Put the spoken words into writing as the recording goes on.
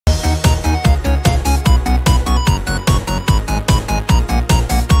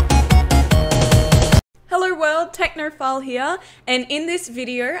Technophile here, and in this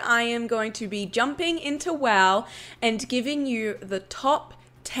video I am going to be jumping into WoW and giving you the top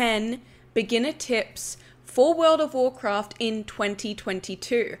 10 beginner tips for World of Warcraft in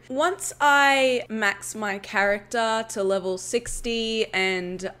 2022. Once I max my character to level 60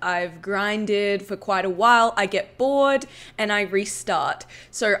 and I've grinded for quite a while, I get bored and I restart.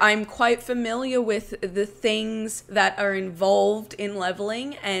 So I'm quite familiar with the things that are involved in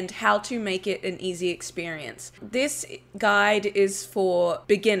leveling and how to make it an easy experience. This guide is for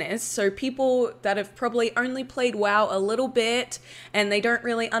beginners, so people that have probably only played WoW a little bit and they don't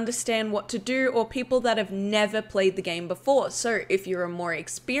really understand what to do, or people that have never played the game before. So if you're a more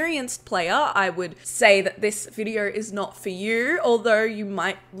experienced player, I would say that this video is not for you, although you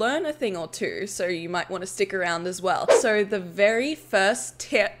might learn a thing or two, so you might want to stick around as well. So the very first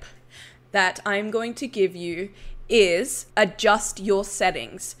tip that I'm going to give you is adjust your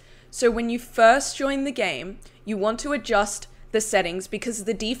settings. So when you first join the game, you want to adjust the settings because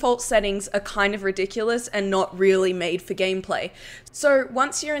the default settings are kind of ridiculous and not really made for gameplay. So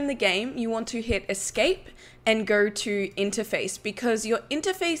once you're in the game, you want to hit escape and go to interface, because your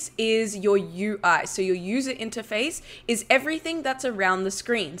interface is your UI. So your user interface is everything that's around the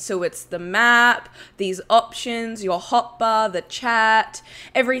screen. So it's the map, these options, your hotbar, the chat,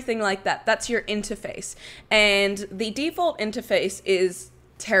 everything like that. That's your interface. And the default interface is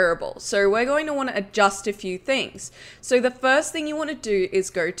terrible. So we're going to want to adjust a few things. So the first thing you want to do is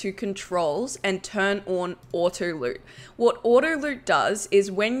go to controls and turn on auto loot. What auto loot does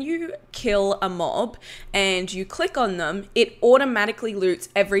is when you kill a mob and you click on them, it automatically loots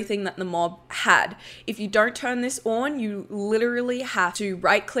everything that the mob had. If you don't turn this on, you literally have to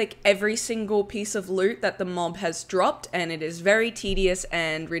right click every single piece of loot that the mob has dropped, and it is very tedious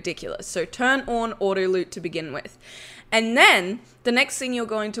and ridiculous. So turn on auto loot to begin with. And then the next thing you're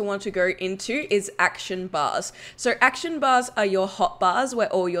going to want to go into is action bars. So action bars are your hotbars where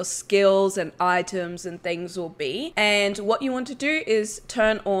all your skills and items and things will be. And what you want to do is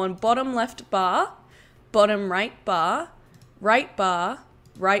turn on bottom left bar, bottom right bar, right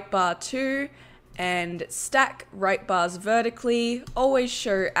bar 2, and stack right bars vertically. Always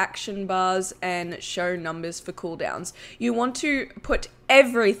show action bars and show numbers for cooldowns. You want to put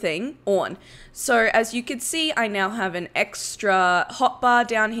everything on. So as you can see, I now have an extra hotbar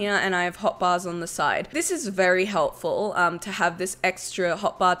down here and I have hotbars on the side. This is very helpful to have this extra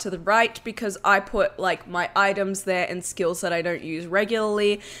hotbar to the right, because I put like my items there and skills that I don't use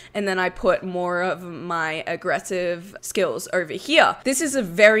regularly, and then I put more of my aggressive skills over here. This is a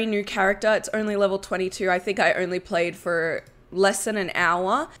very new character. It's only level 22. I think I only played for less than an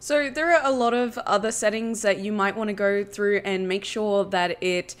hour. So there are a lot of other settings that you might want to go through and make sure that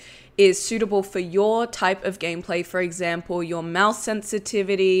it is suitable for your type of gameplay. For example, your mouse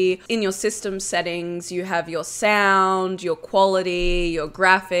sensitivity. In your system settings, you have your sound, your quality, your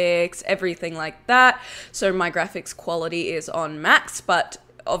graphics, everything like that. So my graphics quality is on max, but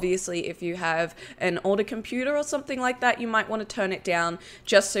obviously, if you have an older computer or something like that, you might want to turn it down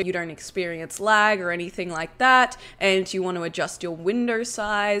just so you don't experience lag or anything like that, and you want to adjust your window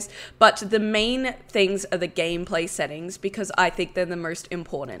size. But the main things are the gameplay settings, because I think they're the most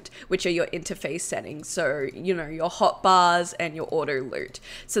important, which are your interface settings. So, you know, your hotbars and your auto loot.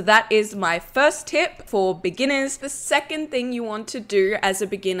 So that is my first tip for beginners. The second thing you want to do as a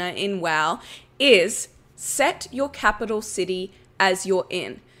beginner in WoW is set your capital city as your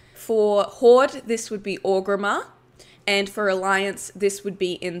inn. For Horde, this would be Organise, and for Alliance, this would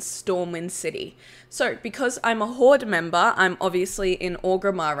be in Stormwind City. So because I'm a Horde member, I'm obviously in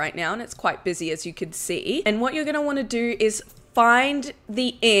Organise right now, and it's quite busy, as you can see. And what you're going to want to do is find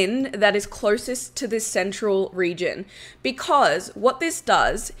the inn that is closest to this central region, because what this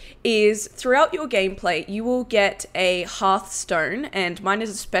does is throughout your gameplay you will get a hearthstone, and mine is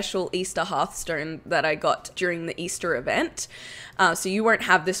a special Easter hearthstone that I got during the Easter event. So you won't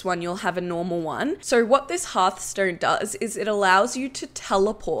have this one, you'll have a normal one. So what this hearthstone does is it allows you to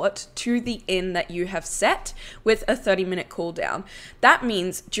teleport to the inn that you have set with a 30-minute cooldown. That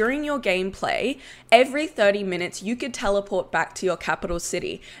means during your gameplay, every 30 minutes you could teleport back to your capital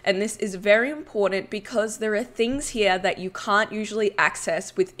city. And this is very important because there are things here that you can't usually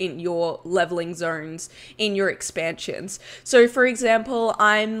access within your leveling zones in your expansions. So for example,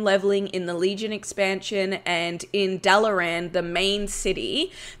 I'm leveling in the Legion expansion, and in Dalaran, the main main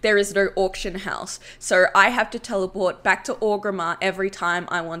city, there is no auction house. So I have to teleport back to Orgrimmar every time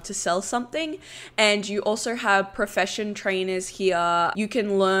I want to sell something. And you also have profession trainers here. You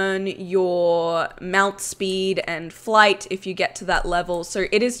can learn your mount speed and flight if you get to that level. So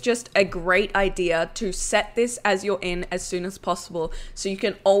it is just a great idea to set this as your inn as soon as possible, so you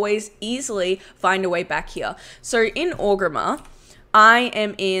can always easily find a way back here. So in Orgrimmar, I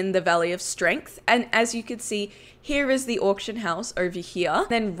am in the Valley of Strength, and as you can see, here is the auction house over here.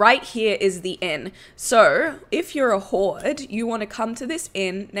 Then right here is the inn. So if you're a horde, you want to come to this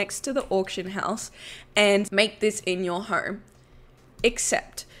inn next to the auction house and make this inn your home.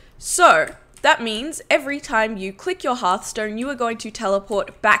 Except, so that means every time you click your Hearthstone, you are going to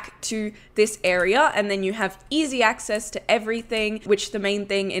teleport back to this area, and then you have easy access to everything, which the main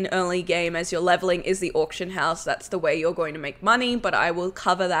thing in early game as you're leveling is the auction house. That's the way you're going to make money, but I will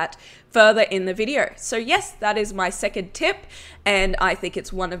cover that further in the video. So yes, that is my second tip, and I think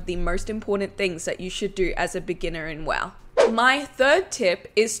it's one of the most important things that you should do as a beginner in WoW. My third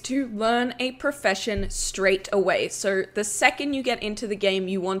tip is to learn a profession straight away. So the second you get into the game,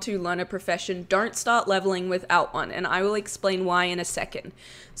 you want to learn a profession. Don't start leveling without one, and I will explain why in a second.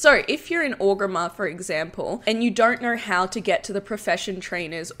 So if you're in Orgrimmar, for example, and you don't know how to get to the profession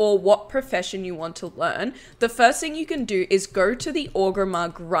trainers or what profession you want to learn, the first thing you can do is go to the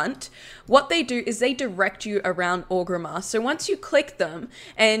Orgrimmar Grunt. What they do is they direct you around Orgrimmar. So once you click them,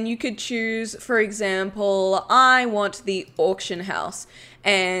 and you could choose, for example, I want the auction house,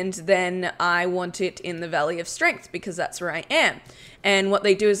 and then I want it in the Valley of Strength because that's where I am. And what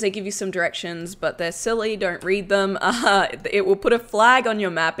they do is they give you some directions, but they're silly, don't read them. It will put a flag on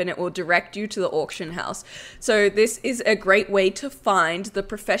your map and it will direct you to the auction house. So this is a great way to find the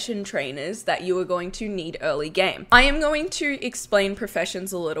profession trainers that you are going to need early game. I am going to explain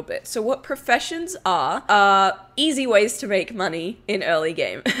professions a little bit. So what professions are easy ways to make money in early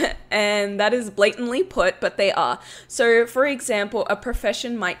game. And that is blatantly put, but they are. So for example, a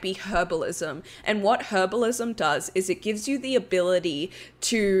profession might be herbalism. And what herbalism does is it gives you the ability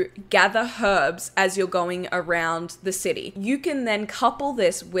to gather herbs as you're going around the city. You can then couple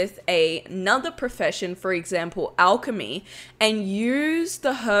this with another profession, for example, alchemy, and use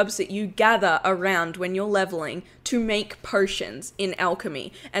the herbs that you gather around when you're leveling to make potions in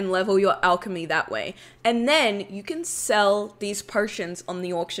alchemy and level your alchemy that way. And then you can sell these potions on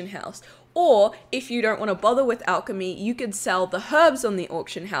the auction house. Or if you don't want to bother with alchemy, you could sell the herbs on the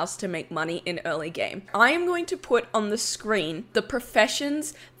auction house to make money in early game. I am going to put on the screen the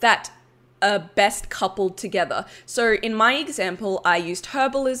professions that are best coupled together. So in my example, I used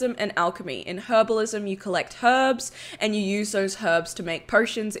herbalism and alchemy. In herbalism, you collect herbs and you use those herbs to make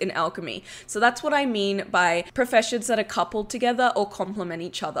potions in alchemy. So that's what I mean by professions that are coupled together or complement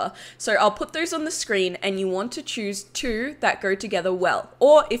each other. So I'll put those on the screen, and you want to choose two that go together well.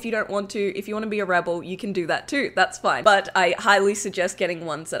 Or if you don't want to, if you want to be a rebel, you can do that too. That's fine. But I highly suggest getting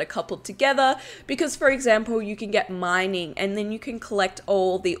ones that are coupled together because, for example, you can get mining and then you can collect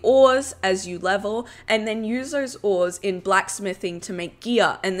all the ores as you level, and then use those ores in blacksmithing to make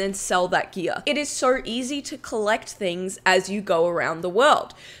gear and then sell that gear. It is so easy to collect things as you go around the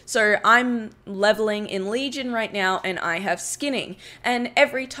world. So I'm leveling in Legion right now, and I have skinning, and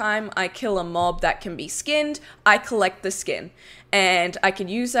every time I kill a mob that can be skinned, I collect the skin. And I can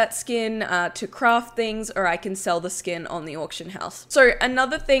use that skin to craft things, or I can sell the skin on the auction house. So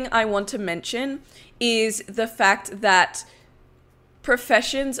another thing I want to mention is the fact that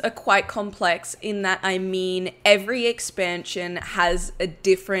professions are quite complex in that, I mean, every expansion has a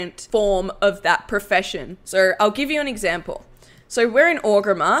different form of that profession. So I'll give you an example. So we're in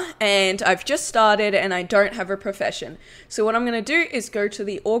Orgrimmar, and I've just started and I don't have a profession. So what I'm going to do is go to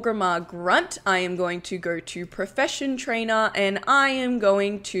the Orgrimmar Grunt. I am going to go to Profession Trainer, and I am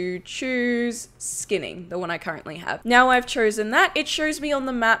going to choose Skinning, the one I currently have. Now I've chosen that, it shows me on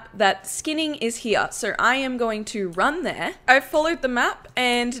the map that Skinning is here. So I am going to run there. I've followed the map,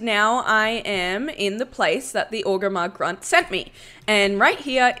 and now I am in the place that the Orgrimmar Grunt sent me. And right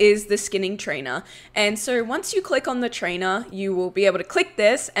here is the Skinning Trainer. And so once you click on the trainer, you will be able to click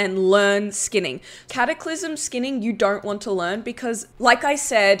this and learn skinning. Cataclysm skinning you don't want to learn because, like I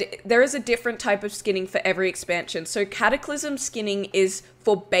said, there is a different type of skinning for every expansion. So Cataclysm skinning is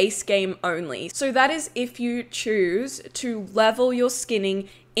for base game only. So that is if you choose to level your skinning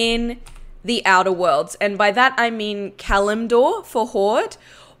in the Outer Worlds. And by that I mean Kalimdor for Horde,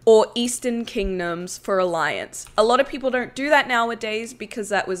 or Eastern Kingdoms for Alliance. A lot of people don't do that nowadays because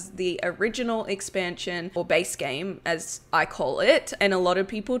that was the original expansion or base game, as I call it, and a lot of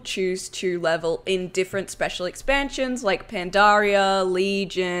people choose to level in different special expansions like Pandaria,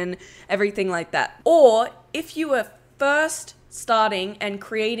 Legion, everything like that. Or if you were first starting and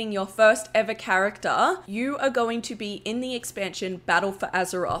creating your first ever character, you are going to be in the expansion Battle for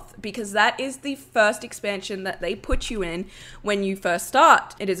Azeroth, because that is the first expansion that they put you in when you first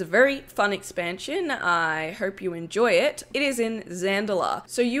start. It is a very fun expansion. I hope you enjoy it. It is in Zandalar.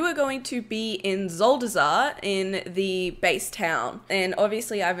 So you are going to be in Zuldazar in the base town. And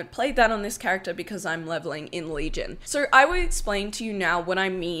obviously I haven't played that on this character because I'm leveling in Legion. So I will explain to you now what I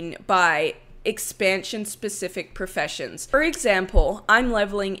mean by expansion specific professions. For example, I'm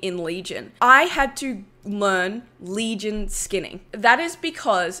leveling in Legion. I had to learn Legion skinning. That is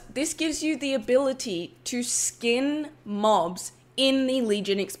because this gives you the ability to skin mobs in the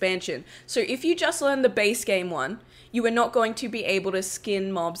Legion expansion. So if you just learn the base game one, you are not going to be able to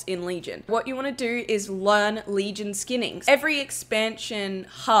skin mobs in Legion. What you want to do is learn Legion skinning. Every expansion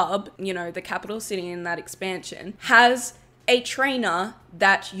hub, you know, the capital city in that expansion, has a trainer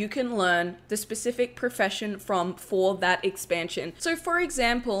that you can learn the specific profession from for that expansion. So for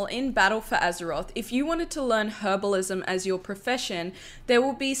example, in Battle for Azeroth, if you wanted to learn herbalism as your profession, there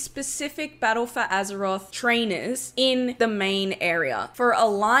will be specific Battle for Azeroth trainers in the main area. For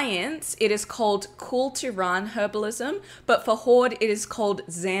Alliance, it is called Kul Tiran herbalism, but for Horde, it is called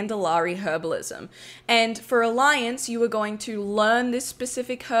Zandalari herbalism. And for Alliance, you are going to learn this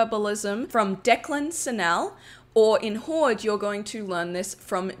specific herbalism from Declan Sinel, or in Horde, you're going to learn this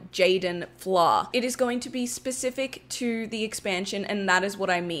from Jaden Flaw. It is going to be specific to the expansion, and that is what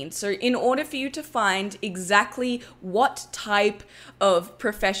I mean. So in order for you to find exactly what type of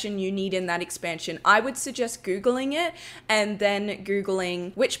profession you need in that expansion, I would suggest Googling it and then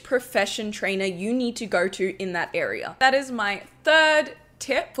Googling which profession trainer you need to go to in that area. That is my third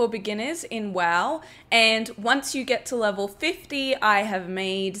tip for beginners in WoW. And once you get to level 50, I have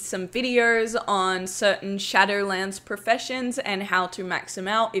made some videos on certain Shadowlands professions and how to max them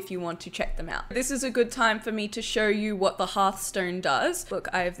out if you want to check them out. This is a good time for me to show you what the Hearthstone does. Look,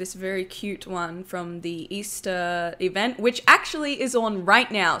 I have this very cute one from the Easter event, which actually is on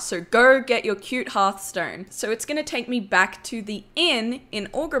right now. So go get your cute Hearthstone. So it's gonna take me back to the inn in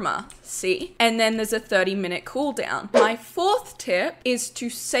Orgrimmar, see? And then there's a 30-minute cooldown. My fourth tip is to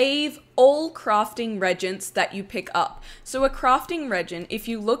save all crafting regents that you pick up. So a crafting regent, if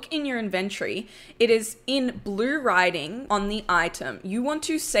you look in your inventory, it is in blue writing on the item. You want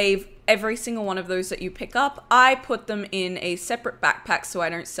to save every single one of those that you pick up. I put them in a separate backpack so I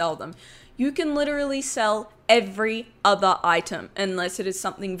don't sell them. You can literally sell every other item unless it is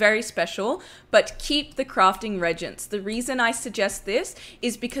something very special, but keep the crafting regents. The reason I suggest this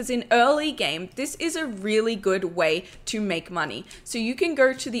is because in early game, this is a really good way to make money. So you can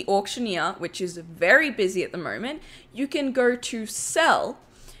go to the Auctioneer, which is very busy at the moment. You can go to sell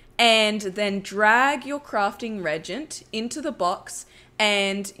and then drag your crafting regent into the box.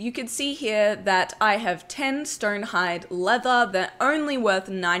 And you can see here that I have 10 stonehide leather. They're only worth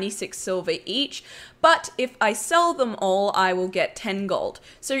 96 silver each. But if I sell them all, I will get 10 gold.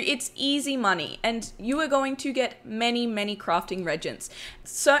 So it's easy money. And you are going to get many, many crafting regents.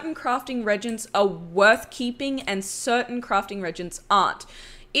 Certain crafting regents are worth keeping and certain crafting regents aren't.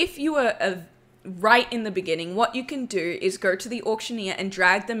 If you are right in the beginning, what you can do is go to the Auctioneer and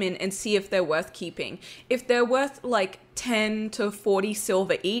drag them in and see if they're worth keeping. If they're worth like 10 to 40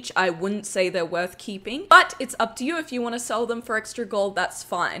 silver each, I wouldn't say they're worth keeping, but it's up to you. If you want to sell them for extra gold, that's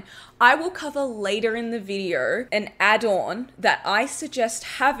fine. I will cover later in the video an add-on that I suggest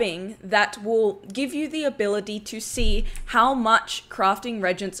having that will give you the ability to see how much crafting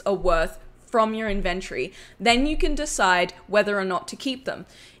regents are worth from your inventory. Then you can decide whether or not to keep them.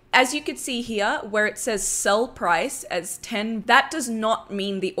 As you can see here, where it says sell price as 10, that does not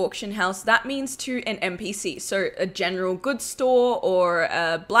mean the auction house. That means to an NPC, so a general goods store or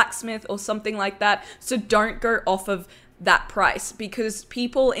a blacksmith or something like that. So don't go off of that price because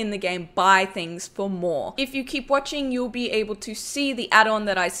people in the game buy things for more. If you keep watching, you'll be able to see the add-on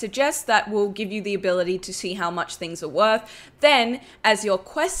that I suggest that will give you the ability to see how much things are worth. Then, as you're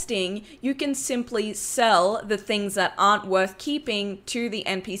questing, you can simply sell the things that aren't worth keeping to the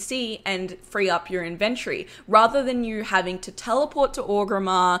NPC and free up your inventory, rather than you having to teleport to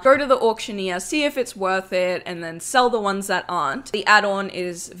Orgrimmar, go to the Auctioneer, see if it's worth it, and then sell the ones that aren't. The add-on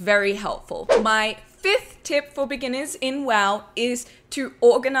is very helpful. My fifth tip for beginners in WoW is to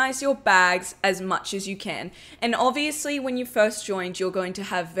organize your bags as much as you can. And obviously when you first joined, you're going to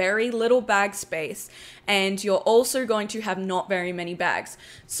have very little bag space and you're also going to have not very many bags.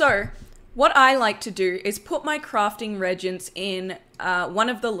 So what I like to do is put my crafting regents in one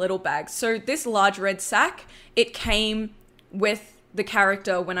of the little bags. So this large red sack, it came with the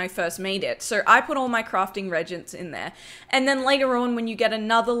character when I first made it. So I put all my crafting regents in there. And then later on, when you get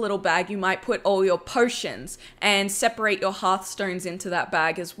another little bag, you might put all your potions and separate your hearthstones into that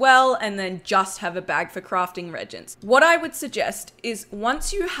bag as well, and then just have a bag for crafting regents. What I would suggest is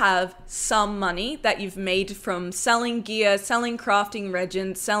once you have some money that you've made from selling gear, selling crafting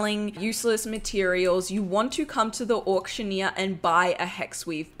regents, selling useless materials, you want to come to the auctioneer and buy a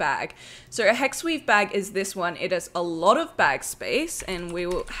hexweave bag. So a hexweave bag is this one. It has a lot of bag space, and we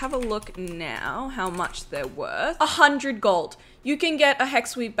will have a look now how much they're worth. 100 gold. You can get a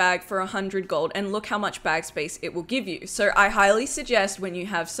hexweave bag for 100 gold, and look how much bag space it will give you. So I highly suggest when you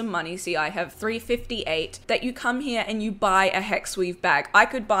have some money, see I have 358, that you come here and you buy a hexweave bag. I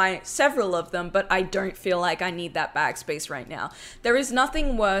could buy several of them, but I don't feel like I need that bag space right now. There is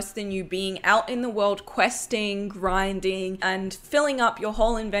nothing worse than you being out in the world questing, grinding, and filling up your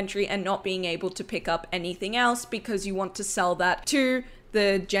whole inventory and not being able to pick up anything else because you want to sell that to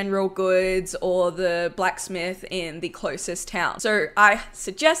the general goods or the blacksmith in the closest town. So I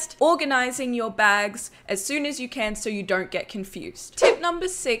suggest organizing your bags as soon as you can so you don't get confused. Tip number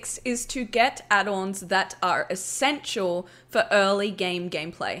 6 is to get add-ons that are essential for early game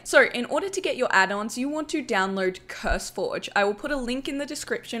gameplay. So in order to get your add-ons, you want to download CurseForge. I will put a link in the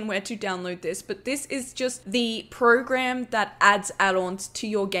description where to download this, but this is just the program that adds add-ons to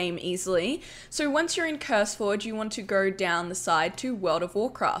your game easily. So once you're in CurseForge, you want to go down the side to World of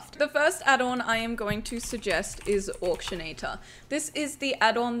Warcraft. The first add-on I am going to suggest is Auctionator. This is the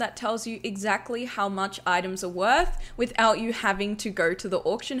add-on that tells you exactly how much items are worth without you having to go to the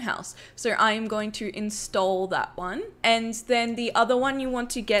auction house. So I am going to install that one. And then the other one you want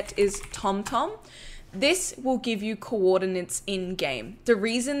to get is TomTom. This will give you coordinates in game. The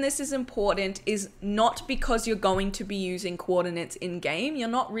reason this is important is not because you're going to be using coordinates in game. You're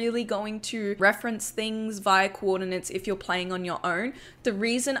not really going to reference things via coordinates if you're playing on your own. The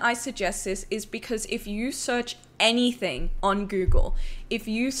reason I suggest this is because if you search anything on Google, if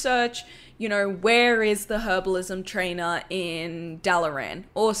you search, you know, where is the herbalism trainer in Dalaran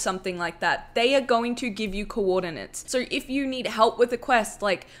or something like that, they are going to give you coordinates. So if you need help with a quest,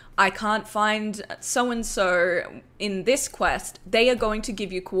 like I can't find so-and-so in this quest, they are going to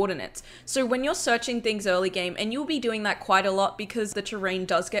give you coordinates. So when you're searching things early game, and you'll be doing that quite a lot because the terrain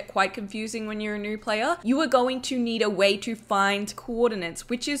does get quite confusing when you're a new player, you are going to need a way to find coordinates,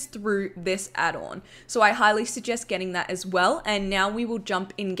 which is through this add-on. So I highly suggest getting that as well. And now we will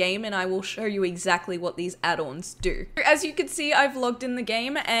jump in game and I will show you exactly what these add-ons do. As you can see, I've logged in the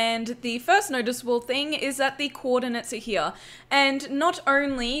game, and the first noticeable thing is that the coordinates are here. And not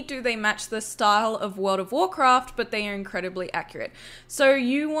only do they match the style of World of Warcraft, but they are incredibly accurate. So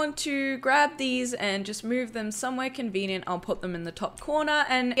you want to grab these and just move them somewhere convenient. I'll put them in the top corner,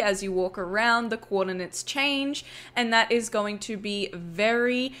 and as you walk around, the coordinates change, and that is going to be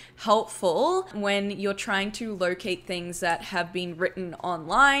very helpful when you're trying to locate things that have been written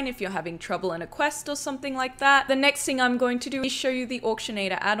online, if you're having trouble in a quest or something like that. The next thing I'm going to do is show you the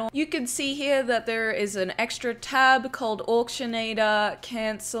Auctionator add-on. You can see here that there is an extra tab called Auctionator,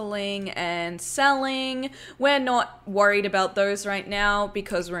 cancelling and selling. We're not worried about those right now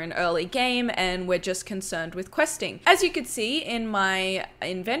because we're in early game and we're just concerned with questing. As you can see in my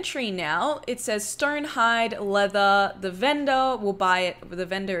inventory now, it says stone, hide, leather. The vendor will buy it. The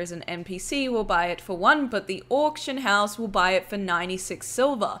vendor is an NPC, will buy it for 1, but the auction house will buy it for 96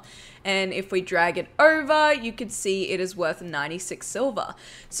 silver. And if we drag it over, you can see it is worth 96 silver.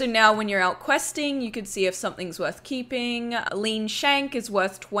 So now when you're out questing, you can see if something's worth keeping. A lean shank is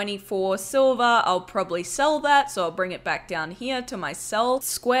worth 24 silver. I'll probably sell that, so I'll bring it back down here to my sell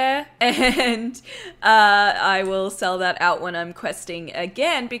square, and I will sell that out when I'm questing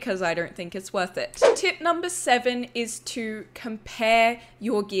again because I don't think it's worth it. Tip number 7 is to compare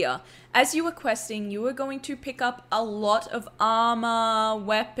your gear. As you are questing, you are going to pick up a lot of armor,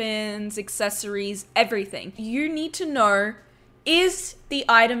 weapons, accessories, everything. You need to know, is the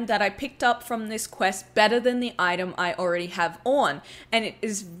item that I picked up from this quest better than the item I already have on? And it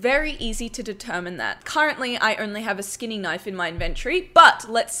is very easy to determine that. Currently, I only have a skinning knife in my inventory, but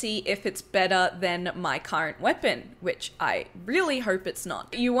let's see if it's better than my current weapon, which I really hope it's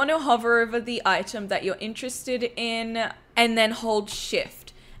not. You want to hover over the item that you're interested in and then hold shift.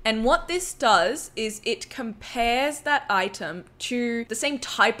 And what this does is it compares that item to the same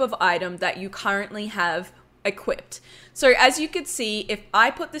type of item that you currently have equipped. So as you could see, if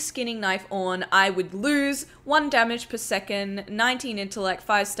I put the skinning knife on, I would lose 1 damage per second, 19 intellect,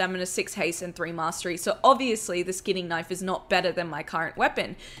 5 stamina, 6 haste, and 3 mastery. So obviously the skinning knife is not better than my current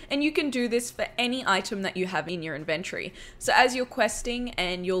weapon. And you can do this for any item that you have in your inventory. So as you're questing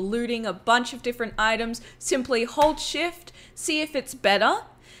and you're looting a bunch of different items, simply hold shift, see if it's better,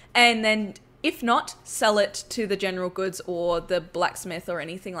 and then if not, sell it to the general goods or the blacksmith or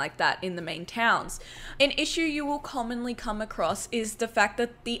anything like that in the main towns. An issue you will commonly come across is the fact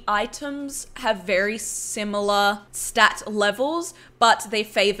that the items have very similar stat levels, but they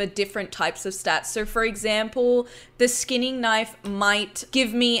favor different types of stats. So for example, the skinning knife might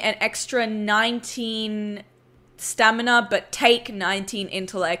give me an extra 19 stamina, but take 19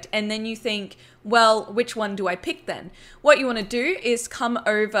 intellect, and then you think, well, which one do I pick then? What you want to do is come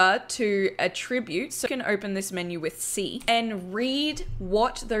over to attributes. So you can open this menu with C and read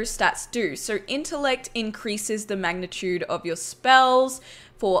what those stats do. So intellect increases the magnitude of your spells.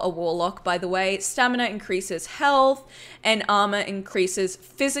 For a warlock, by the way, stamina increases health, and armor increases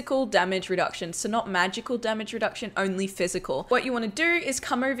physical damage reduction. So not magical damage reduction, only physical. What you want to do is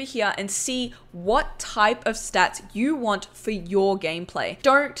come over here and see what type of stats you want for your gameplay.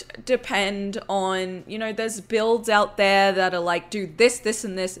 Don't depend on, you know, there's builds out there that are like, do this, this,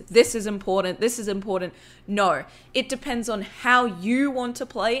 and this. This is important. This is important. No, it depends on how you want to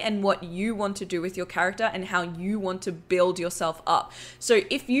play and what you want to do with your character and how you want to build yourself up. So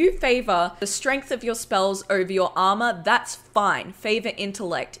if you favor the strength of your spells over your armor, that's fine. Favor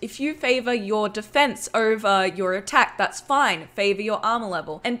intellect. If you favor your defense over your attack, that's fine. Favor your armor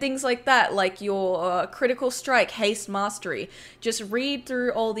level. And things like that, like your critical strike, haste, mastery. Just read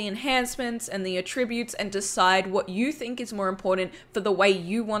through all the enhancements and the attributes and decide what you think is more important for the way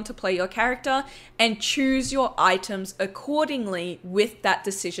you want to play your character, and choose your items accordingly with that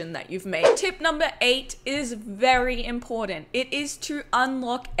decision that you've made. Tip number 8 is very important. It is to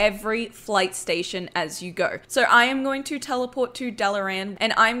unlock every flight station as you go. So I am going to teleport to Dalaran,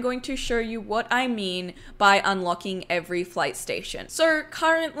 and I'm going to show you what I mean by unlocking every flight station. So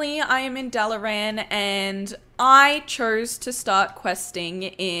currently I am in Dalaran, and I chose to start questing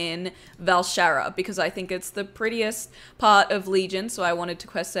in Valshara because I think it's the prettiest part of Legion, so I wanted to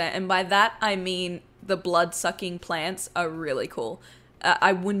quest there. And by that I mean the blood-sucking plants are really cool.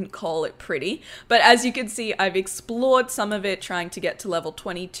 I wouldn't call it pretty, but as you can see, I've explored some of it trying to get to level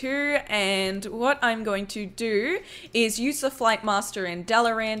 22, and what I'm going to do is use the Flight Master in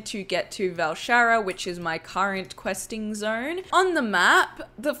Dalaran to get to Valshara, which is my current questing zone. On the map,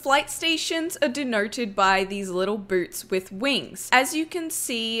 the flight stations are denoted by these little boots with wings. As you can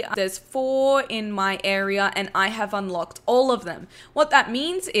see, there's 4 in my area, and I have unlocked all of them. What that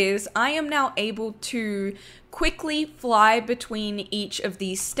means is I am now able to quickly fly between each of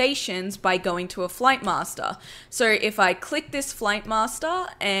these stations by going to a flight master. So if I click this flight master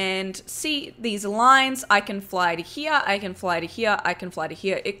and see these lines, I can fly to here, I can fly to here, I can fly to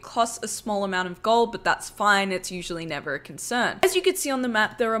here. It costs a small amount of gold, but that's fine. It's usually never a concern. As you can see on the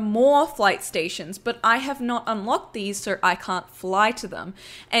map, there are more flight stations, but I have not unlocked these, so I can't fly to them.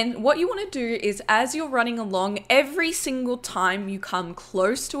 And what you want to do is, as you're running along, every single time you come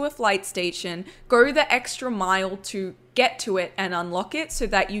close to a flight station, go the extra mile to get to it and unlock it so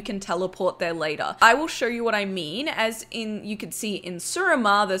that you can teleport there later. I will show you what I mean. As in, you can see in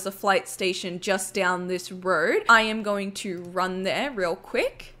Suramar, there's a flight station just down this road. I am going to run there real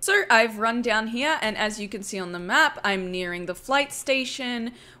quick. So I've run down here, and as you can see on the map, I'm nearing the flight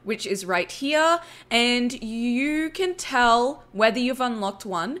station, which is right here, and you can tell whether you've unlocked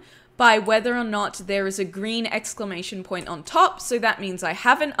one by whether or not there is a green exclamation point on top. So that means I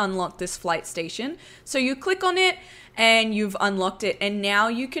haven't unlocked this flight station. So you click on it and you've unlocked it, and now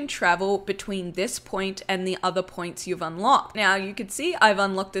you can travel between this point and the other points you've unlocked. Now you can see I've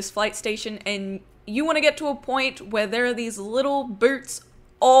unlocked this flight station, and you want to get to a point where there are these little boots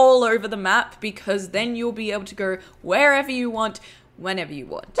all over the map, because then you'll be able to go wherever you want, whenever you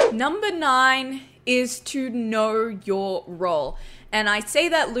want. Number 9 is to know your role. And I say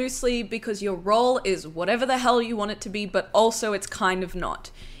that loosely because your role is whatever the hell you want it to be, but also it's kind of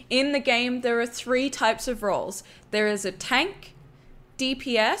not. In the game, there are 3 types of roles. There is a tank,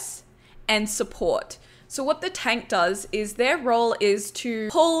 DPS, and support. So what the tank does is their role is to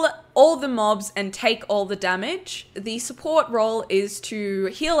pull all the mobs and take all the damage. The support role is to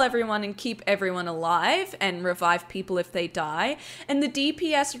heal everyone and keep everyone alive and revive people if they die. And the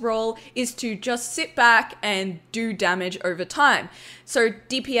DPS role is to just sit back and do damage over time. So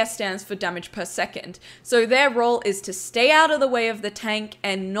DPS stands for damage per second. So their role is to stay out of the way of the tank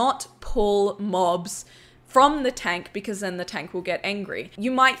and not pull mobs from the tank, because then the tank will get angry. You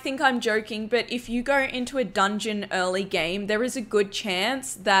might think I'm joking, but if you go into a dungeon early game, there is a good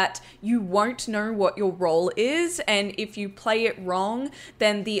chance that you won't know what your role is, and if you play it wrong,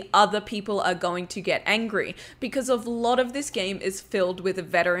 then the other people are going to get angry, because a lot of this game is filled with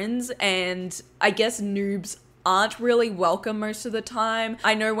veterans, and I guess noobs aren't really welcome most of the time.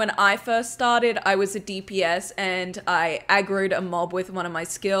 I know when I first started, I was a DPS and I aggroed a mob with one of my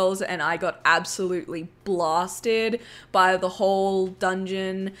skills and I got absolutely blasted by the whole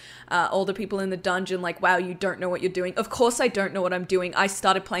dungeon. All the people in the dungeon like, wow, you don't know what you're doing. Of course I don't know what I'm doing. I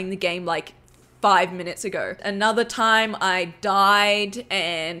started playing the game like 5 minutes ago. Another time I died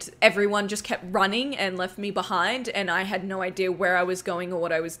and everyone just kept running and left me behind, and I had no idea where I was going or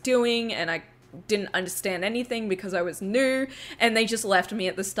what I was doing, and I didn't understand anything because I was new, and they just left me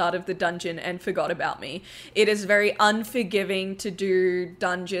at the start of the dungeon and forgot about me. It is very unforgiving to do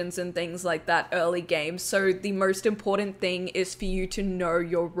dungeons and things like that early game, so the most important thing is for you to know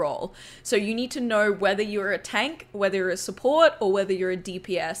your role. So you need to know whether you're a tank, whether you're a support, or whether you're a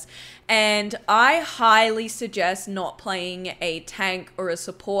DPS. And I highly suggest not playing a tank or a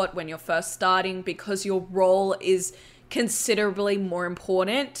support when you're first starting, because your role is considerably more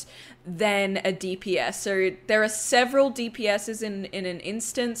important than a DPS. So there are several DPSs in an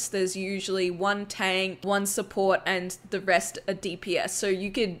instance. There's usually one tank, one support, and the rest a DPS. So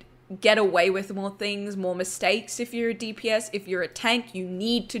you could get away with more things, more mistakes if you're a DPS. If you're a tank, you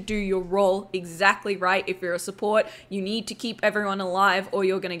need to do your role exactly right. If you're a support, you need to keep everyone alive or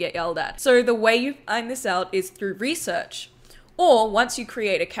you're gonna get yelled at. So the way you find this out is through research. Or once you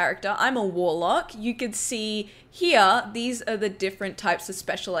create a character, I'm a warlock, you could see here, these are the different types of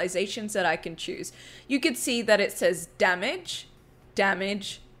specializations that I can choose. You could see that it says damage,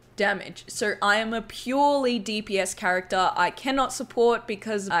 damage, damage. So I am a purely DPS character. I cannot support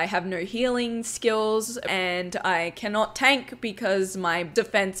because I have no healing skills, and I cannot tank because my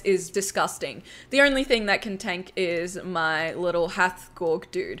defense is disgusting. The only thing that can tank is my little Hathgorg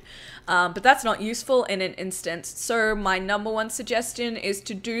dude. But that's not useful in an instance. So my number one suggestion is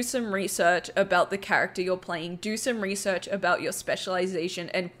to do some research about the character you're playing. Do some research about your specialization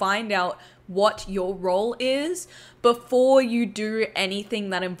and find out what your role is before you do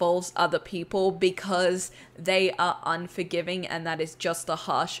anything that involves other people, because they are unforgiving, and that is just the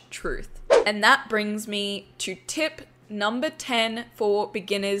harsh truth. And that brings me to tip number 10 for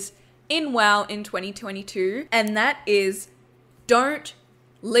beginners in WoW in 2022, and that is don't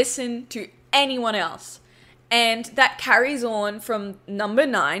listen to anyone else. And that carries on from number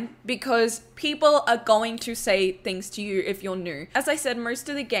 9, because people are going to say things to you if you're new. As I said, most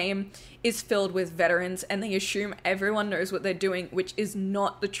of the game is filled with veterans and they assume everyone knows what they're doing, which is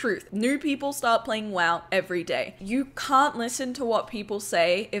not the truth. New people start playing WoW every day. You can't listen to what people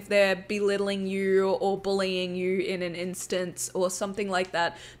say if they're belittling you or bullying you in an instance or something like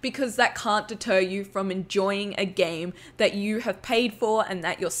that, because that can't deter you from enjoying a game that you have paid for and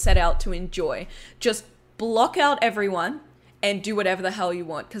that you're set out to enjoy. Just block out everyone and do whatever the hell you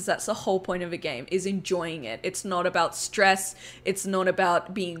want, because that's the whole point of a game, is enjoying it. It's not about stress. It's not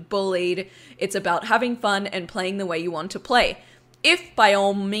about being bullied. It's about having fun and playing the way you want to play. If by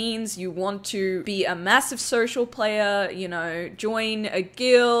all means you want to be a massive social player, you know, join a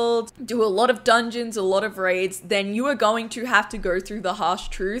guild, do a lot of dungeons, a lot of raids, then you are going to have to go through the harsh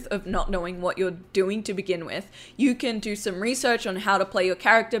truth of not knowing what you're doing to begin with. You can do some research on how to play your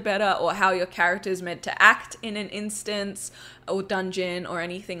character better, or how your character is meant to act in an instance or dungeon or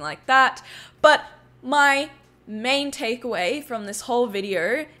anything like that. But my main takeaway from this whole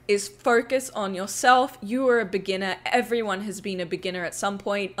video is focus on yourself. You are a beginner. Everyone has been a beginner at some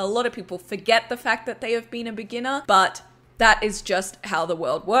point. A lot of people forget the fact that they have been a beginner, but that is just how the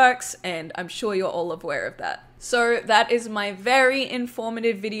world works, and I'm sure you're all aware of that. So that is my very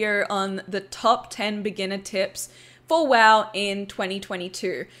informative video on the top 10 beginner tips for WoW in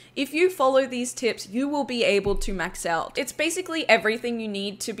 2022. If you follow these tips, you will be able to max out. It's basically everything you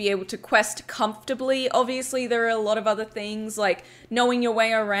need to be able to quest comfortably. Obviously, there are a lot of other things like knowing your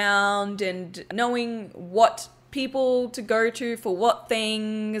way around and knowing what people to go to for what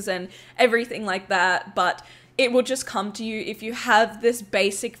things and everything like that, but it will just come to you. If you have this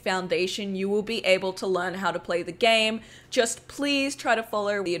basic foundation, you will be able to learn how to play the game. Just please try to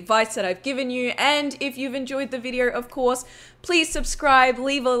follow the advice that I've given you. And if you've enjoyed the video, of course, please subscribe,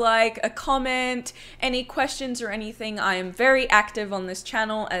 leave a like, a comment, any questions or anything. I am very active on this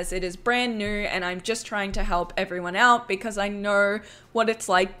channel as it is brand new, and I'm just trying to help everyone out because I know what it's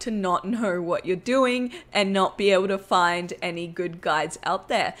like to not know what you're doing and not be able to find any good guides out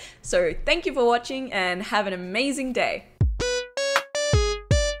there. So thank you for watching and have an amazing day.